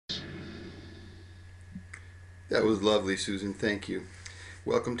That was lovely, Susan. Thank you.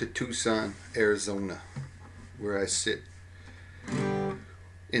 Welcome to Tucson, Arizona, where I sit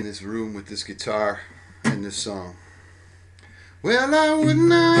in this room with this guitar and this song. Well, I would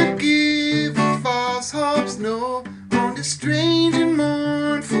not give false hopes, no, on this strange and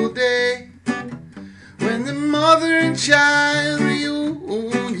mournful day, when the mother and child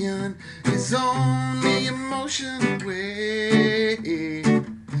reunion is only emotion away.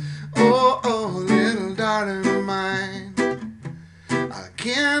 Oh, little darling of mine, I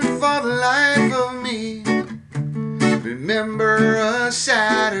can't for the life of me remember a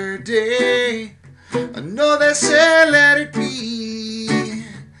Saturday. I know they say let it be,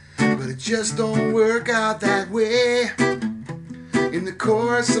 but it just don't work out that way. In the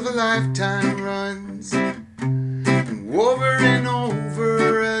course of a lifetime runs and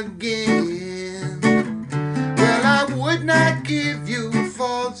over again. Well, I would not give you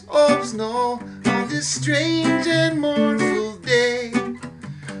false hopes, no, on this strange and mournful day,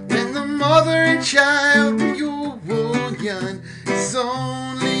 when the mother and child reunion is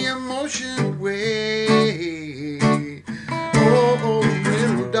only emotion away. Oh,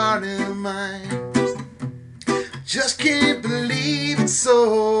 little darling of mine, just can't believe it's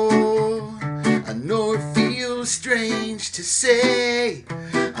so. I know it feels strange to say,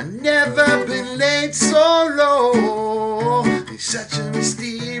 I've never been laid so low in such a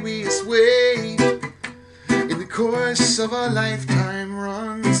mysterious way. In the course of a lifetime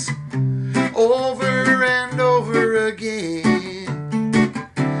runs over and over again.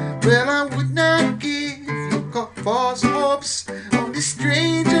 Well, I would not give you false hopes on this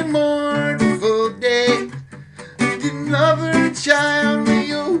strange and mournful day. The mother and child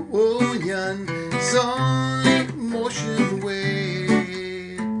reunion is only emotion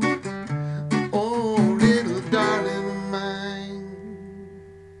away. Oh, little darling of mine.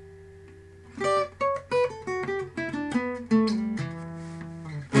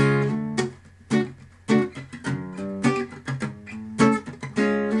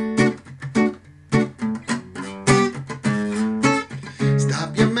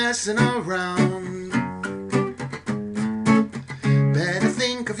 Stop your messing around. Better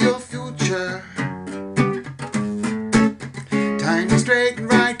think of your future. Time to straighten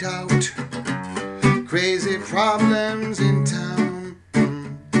right out crazy problems in town.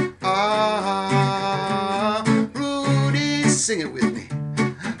 Rudy, sing it with me.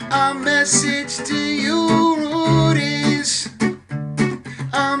 A message to you, Rudy's.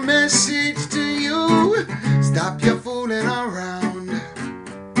 A message to you. Stop your fooling around.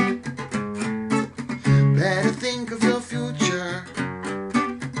 Better think of your future.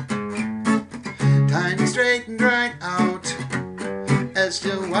 Time to straighten right out as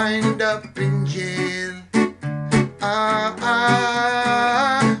you wind up in jail.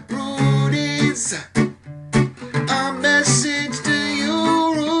 Rudy's. A message to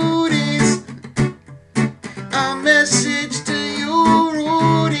you, Rudy's. A message to you,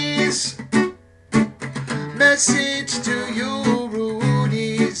 Rudy's. Message to you,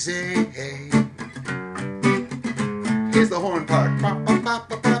 Rudy's. Hey, hey. Here's the horn part. Ba, ba, ba,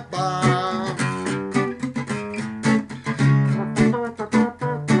 ba, ba, ba.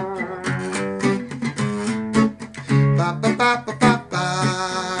 Ba, ba, ba, ba, ba, ba.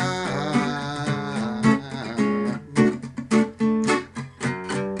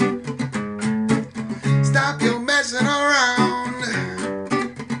 Stop your messing around.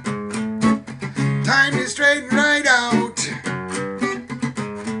 Time to straighten right out.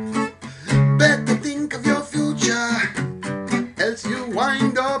 Better think of your future, else you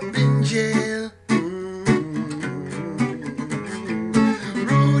wind up in jail.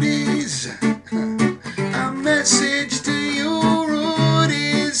 Rudy's. A message to you,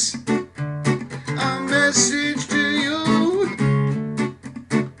 Rudy's. A message to you.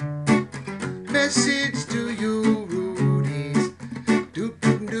 Message to you, Rudy's. Do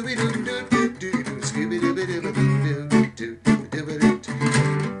do do do do do do do. Scooby doo doo doo doo doo doo doo doo.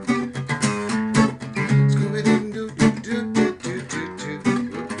 Scooby doo doo doo doo doo doo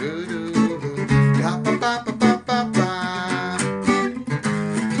doo doo. Ba ba ba ba ba ba.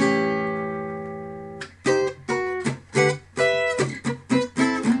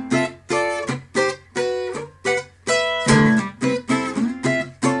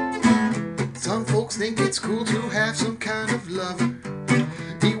 Some folks think it's cool to have some kind of lover.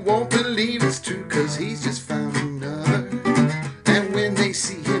 He won't believe it's true, cause he's just found another. And when they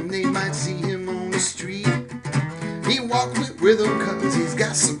see him, they might see him on the street. He walks with rhythm cause he's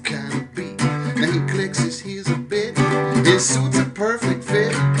got some kind of beat. And he clicks his heels a bit. His suit's a perfect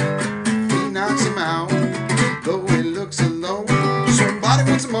fit. He knocks him out, though he looks alone. Somebody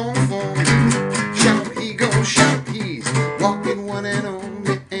wants him on the phone. Shout, he goes shout.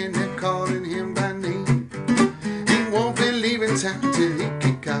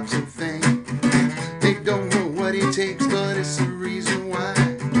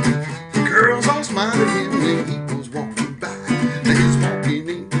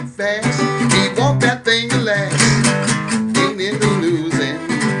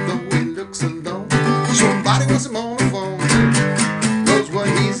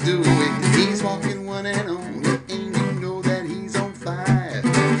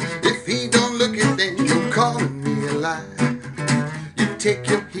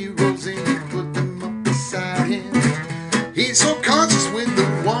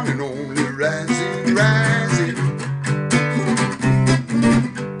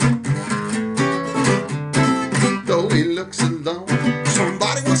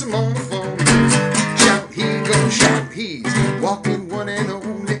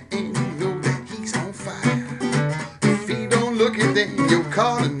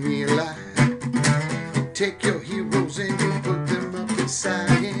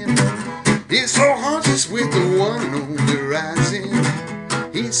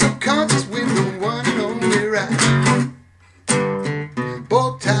 He's so conscious with the one and only right.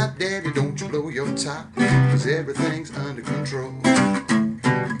 Bow tie daddy, don't you blow your top, 'cause everything's under control.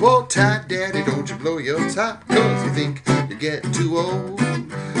 Bow tie daddy, don't you blow your top, 'cause you think you're getting too old.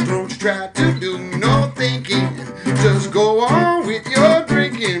 Don't you try to do no thinking, just go on with your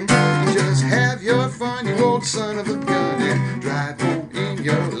drinking. Just have your fun, you old son of a gun, and drive home in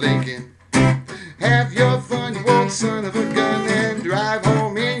your Lincoln. Have your fun, you old son of a gun, and drive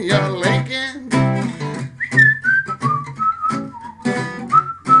home in your Lincoln.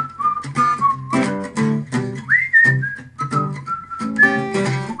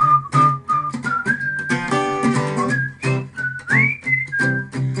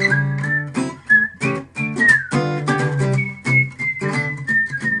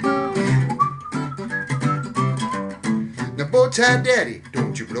 Now bow tie daddy,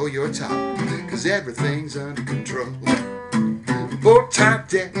 don't you blow your top, 'cause everything's under control. Bow tie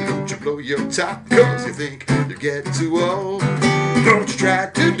daddy, don't you blow your top, 'cause you think you're getting too old. Don't you try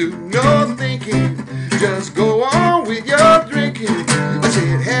to do no thinking, just go on with your drinking. I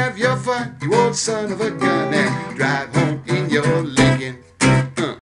said have your fun, you old son of a gun, and drive home in your